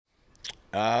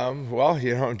Well,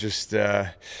 I'm just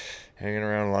hanging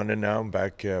around London now. I'm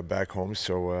back home,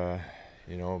 so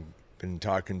been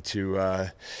talking to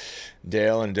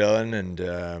Dale and Dylan, and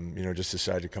just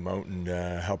decided to come out and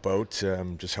help out.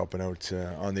 Just helping out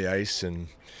on the ice and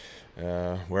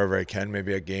wherever I can,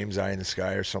 maybe at games, eye in the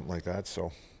sky or something like that.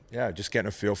 So. Yeah, just getting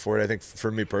a feel for it. I think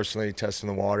for me personally, testing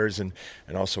the waters and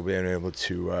also being able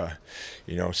to,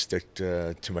 stick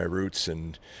to my roots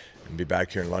and be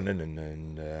back here in London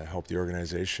and help the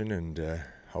organization and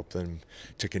help them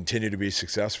to continue to be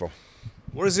successful.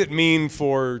 What does it mean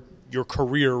for your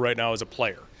career right now as a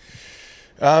player?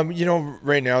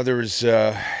 Right now there was,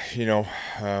 I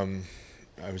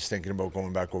was thinking about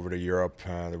going back over to Europe.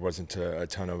 There wasn't a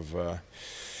ton of,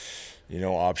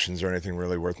 options or anything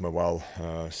really worth my while.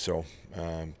 So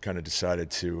kind of decided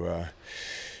to,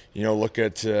 look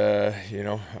at,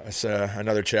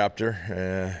 another chapter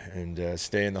and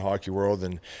stay in the hockey world.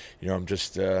 And, I'm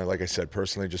just, like I said,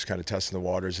 personally just kind of testing the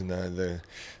waters in the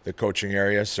coaching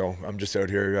area. So I'm just out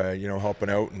here, helping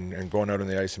out and going out on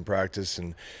the ice and practice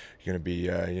and going to be,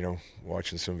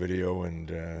 watching some video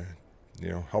and,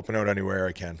 helping out anywhere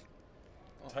I can.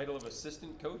 Title of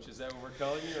assistant coach? Is that what we're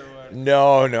calling you, or what?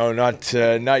 No, not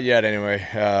yet. Anyway,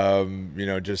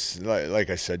 just like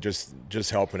I said,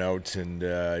 just helping out and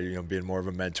being more of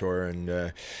a mentor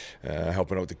and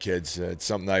helping out the kids. It's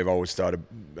something I've always thought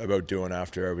about doing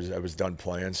after I was done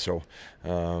playing. So,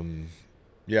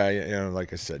 yeah,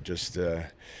 like I said, just.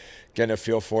 Getting a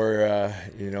feel for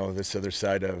this other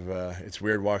side of it's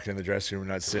weird walking in the dressing room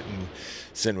and not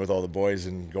sitting with all the boys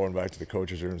and going back to the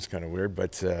coaches room is kind of weird,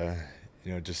 but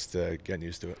just getting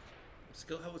used to it.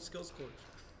 How was skills coach?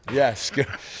 Yeah,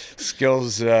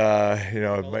 skills. Just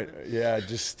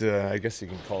I guess you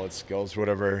can call it skills.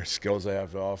 Whatever skills I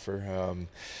have to offer.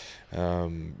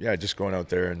 Just going out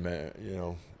there and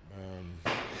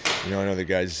I know the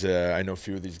guys. I know a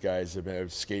few of these guys. I've been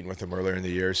skating with them earlier in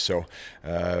the year, so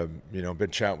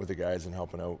been chatting with the guys and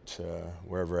helping out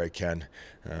wherever I can.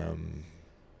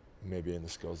 Maybe in the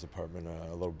skills department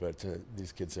a little bit.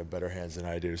 These kids have better hands than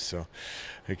I do, so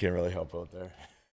I can't really help out there.